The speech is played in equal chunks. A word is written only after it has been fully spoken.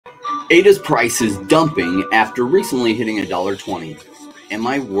ADA's price is dumping after recently hitting $1.20. Am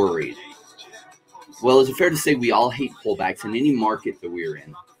I worried? Well, is it fair to say we all hate pullbacks in any market that we're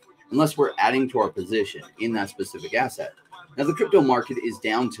in, unless we're adding to our position in that specific asset? Now, the crypto market is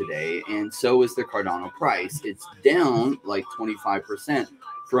down today, and so is the Cardano price. It's down like 25%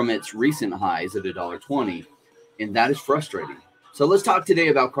 from its recent highs at $1.20, and that is frustrating. So let's talk today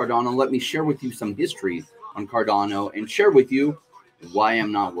about Cardano. Let me share with you some history on Cardano and share with you why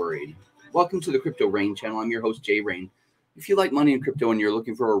I'm not worried. Welcome to the Crypto Rain channel. I'm your host, Jay Rain. If you like money in crypto and you're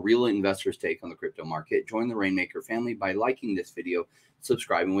looking for a real investor's take on the crypto market, join the Rainmaker family by liking this video,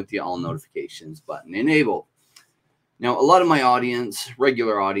 subscribing with the all notifications button enabled. Now, a lot of my audience,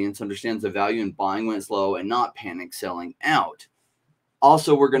 regular audience, understands the value in buying when it's low and not panic selling out.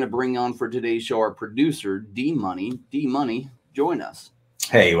 Also, we're going to bring on for today's show our producer, D-Money. D-Money, join us.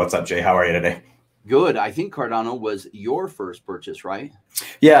 Hey, what's up, Jay? How are you today? Good. I think Cardano was your first purchase, right?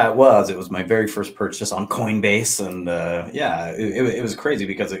 Yeah, it was. It was my very first purchase on Coinbase, and yeah, it was crazy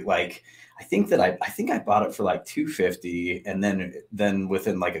because I think I bought it for like $250, and then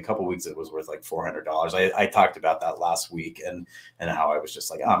within like a couple weeks it was worth like $400. I talked about that last week, and how I was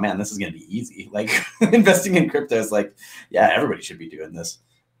just like, oh man, this is gonna be easy. Like investing in crypto is like, yeah, everybody should be doing this.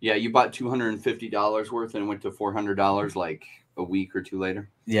 Yeah, you bought $250 worth and went to $400 like a week or two later.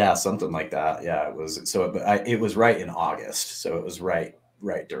 Yeah, something like that. Yeah, it was. So it was right in August, so it was right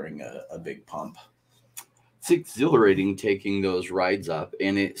during a big pump. It's exhilarating taking those rides up,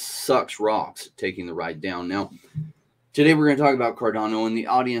 and it sucks rocks taking the ride down. Now, today we're going to talk about Cardano, and the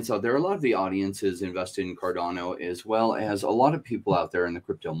audience out there, a lot of the audience is invested in Cardano, as well as a lot of people out there in the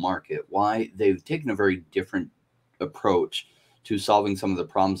crypto market. Why? They've taken a very different approach to solving some of the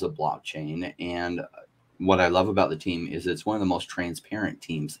problems of blockchain. And what I love about the team is it's one of the most transparent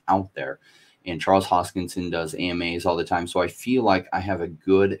teams out there. And Charles Hoskinson does AMAs all the time. So I feel like I have a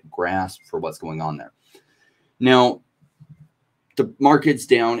good grasp for what's going on there. Now, the market's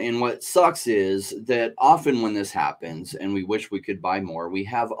down, and what sucks is that often when this happens, and we wish we could buy more, we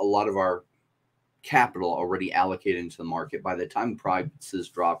have a lot of our capital already allocated into the market by the time prices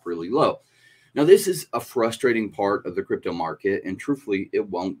drop really low. Now, this is a frustrating part of the crypto market, and truthfully, it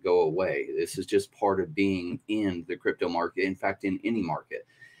won't go away. This is just part of being in the crypto market. In fact, in any market.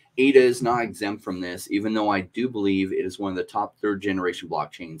 ADA is not exempt from this, even though I do believe it is one of the top third-generation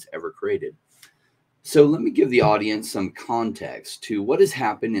blockchains ever created. So let me give the audience some context to what has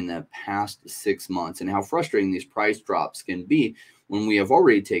happened in the past 6 months and how frustrating these price drops can be when we have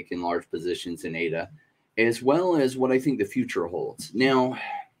already taken large positions in ADA, as well as what I think the future holds. Now,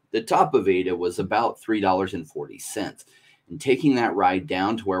 the top of ADA was about $3.40, and taking that ride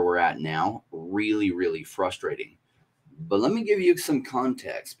down to where we're at now, really, really frustrating. But let me give you some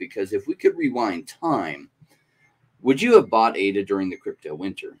context, because if we could rewind time, would you have bought ADA during the crypto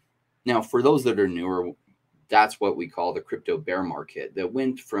winter? Now, for those that are newer, that's what we call the crypto bear market that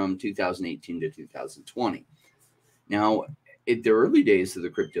went from 2018 to 2020. Now, in the early days of the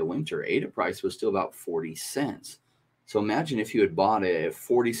crypto winter, ADA price was still about 40 cents. So imagine if you had bought it at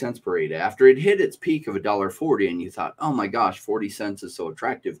 40 cents per ADA after it hit its peak of $1.40, and you thought, oh my gosh, 40 cents is so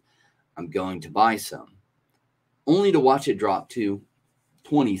attractive, I'm going to buy some, only to watch it drop to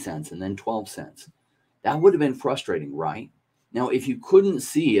 20 cents and then 12 cents. That would have been frustrating, right? Now, if you couldn't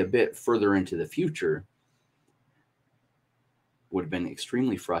see a bit further into the future, it would have been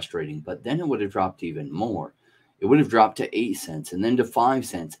extremely frustrating, but then it would have dropped even more. It would have dropped to 8 cents and then to 5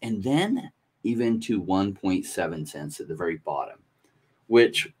 cents and then even to 1.7 cents at the very bottom,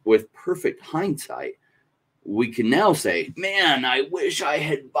 which with perfect hindsight, we can now say, man, I wish I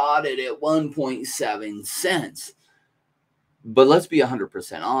had bought it at 1.7 cents. But let's be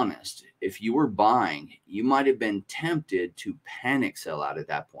 100% honest. If you were buying, you might have been tempted to panic sell out at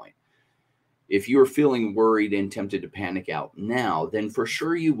that point. If you were feeling worried and tempted to panic out now, then for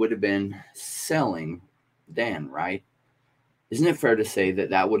sure you would have been selling then, right? Isn't it fair to say that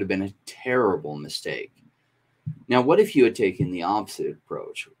that would have been a terrible mistake? Now, what if you had taken the opposite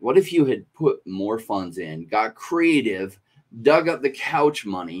approach? What if you had put more funds in, got creative, dug up the couch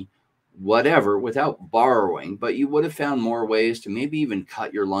money, whatever, without borrowing, but you would have found more ways to maybe even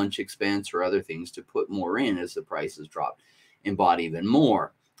cut your lunch expense or other things to put more in as the prices dropped, and bought even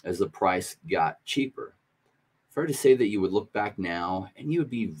more as the price got cheaper? Fair to say that you would look back now and you would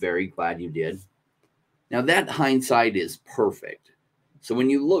be very glad you did. Now, that hindsight is perfect. So when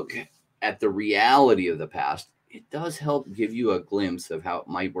you look at the reality of the past, it does help give you a glimpse of how it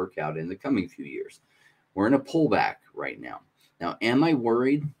might work out in the coming few years. We're in a pullback right now. Now, am I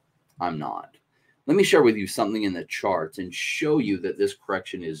worried? I'm not. Let me share with you something in the charts and show you that this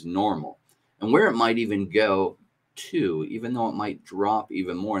correction is normal and where it might even go 2, even though it might drop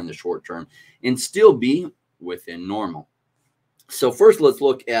even more in the short term and still be within normal. So first, let's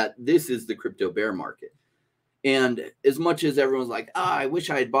look at, this is the crypto bear market. And as much as everyone's like, I wish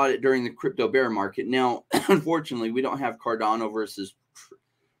I had bought it during the crypto bear market. Now, unfortunately, we don't have Cardano versus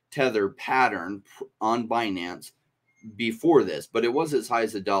Tether pattern on Binance before this, but it was as high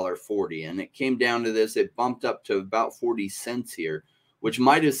as $1.40, and it came down to this. It bumped up to about 40 cents here, which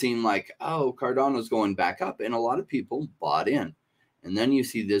might have seemed like, oh, Cardano's going back up, and a lot of people bought in. And then you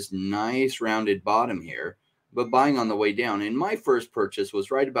see this nice rounded bottom here, but buying on the way down. And my first purchase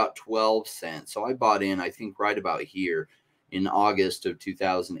was right about 12 cents. So I bought in, I think, right about here in August of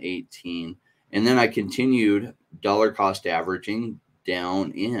 2018. And then I continued dollar cost averaging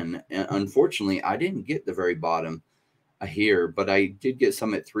down in. And unfortunately, I didn't get the very bottom here, but I did get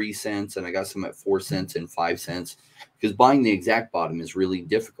some at 3 cents, and I got some at 4 cents and 5 cents, because buying the exact bottom is really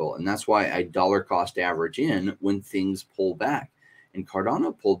difficult. And that's why I dollar cost average in when things pull back. And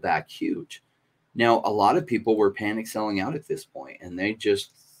Cardano pulled back huge. Now, a lot of people were panic selling out at this point, and they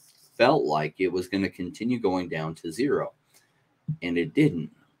just felt like it was going to continue going down to zero. And it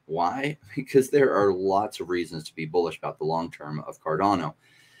didn't. Why? Because there are lots of reasons to be bullish about the long term of Cardano.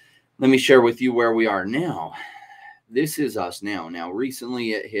 Let me share with you where we are now. This is us now. Now,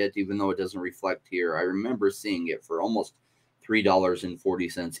 recently it hit, even though it doesn't reflect here, I remember seeing it for almost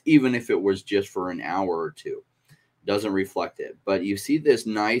 $3.40, even if it was just for an hour or two. Doesn't reflect it. But you see this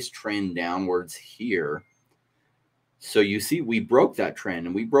nice trend downwards here. So you see we broke that trend,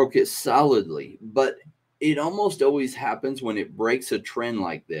 and we broke it solidly. But it almost always happens when it breaks a trend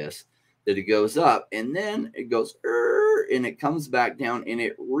like this, that it goes up, and then it goes, and it comes back down, and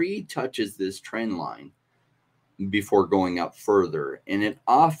it retouches this trend line before going up further. And it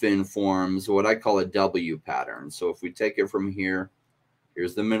often forms what I call a W pattern. So if we take it from here,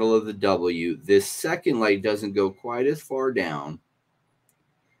 here's the middle of the W. This second leg doesn't go quite as far down.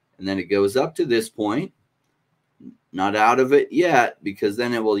 And then it goes up to this point. Not out of it yet, because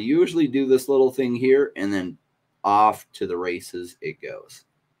then it will usually do this little thing here, and then off to the races it goes.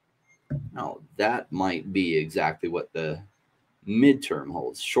 Now, that might be exactly what the midterm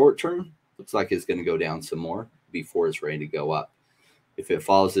holds. Short term, looks like it's going to go down some more before it's ready to go up, if it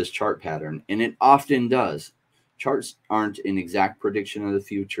follows this chart pattern. And it often does. Charts aren't an exact prediction of the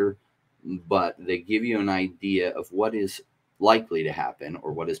future, but they give you an idea of what is likely to happen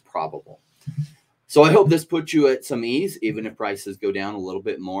or what is probable. So I hope this puts you at some ease. Even if prices go down a little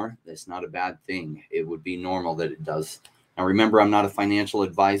bit more, that's not a bad thing. It would be normal that it does. Now, remember, I'm not a financial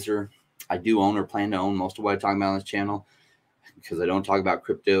advisor. I do own or plan to own most of what I talk about on this channel, because I don't talk about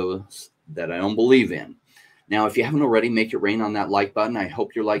cryptos that I don't believe in. Now, if you haven't already, make it rain on that like button. I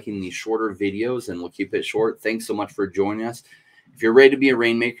hope you're liking these shorter videos, and we'll keep it short. Thanks so much for joining us. If you're ready to be a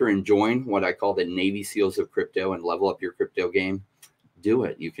rainmaker and join what I call the Navy SEALs of crypto and level up your crypto game, do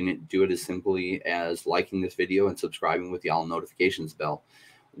it. You can do it as simply as liking this video and subscribing with the all notifications bell.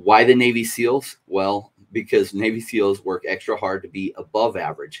 Why the Navy SEALs? Well, because Navy SEALs work extra hard to be above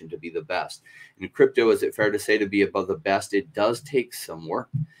average and to be the best. In crypto, is it fair to say to be above the best? It does take some work.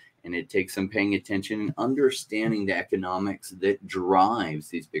 And it takes some paying attention and understanding the economics that drives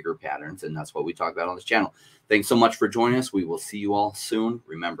these bigger patterns. And that's what we talk about on this channel. Thanks so much for joining us. We will see you all soon.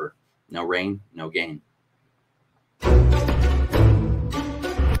 Remember, no rain, no gain.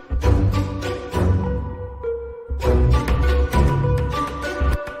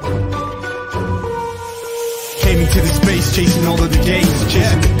 Came into the space, chasing all of the gains,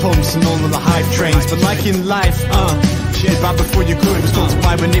 chasing the pumps and all of the hype trains. But like in life, get by before you could. Was told to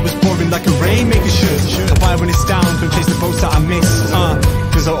fly when it was pouring like a rainmaker should. Fly when it's down, don't chase the boats that I miss.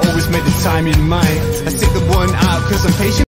 Cause I always made the time in mind. I stick the one out cause I'm patient.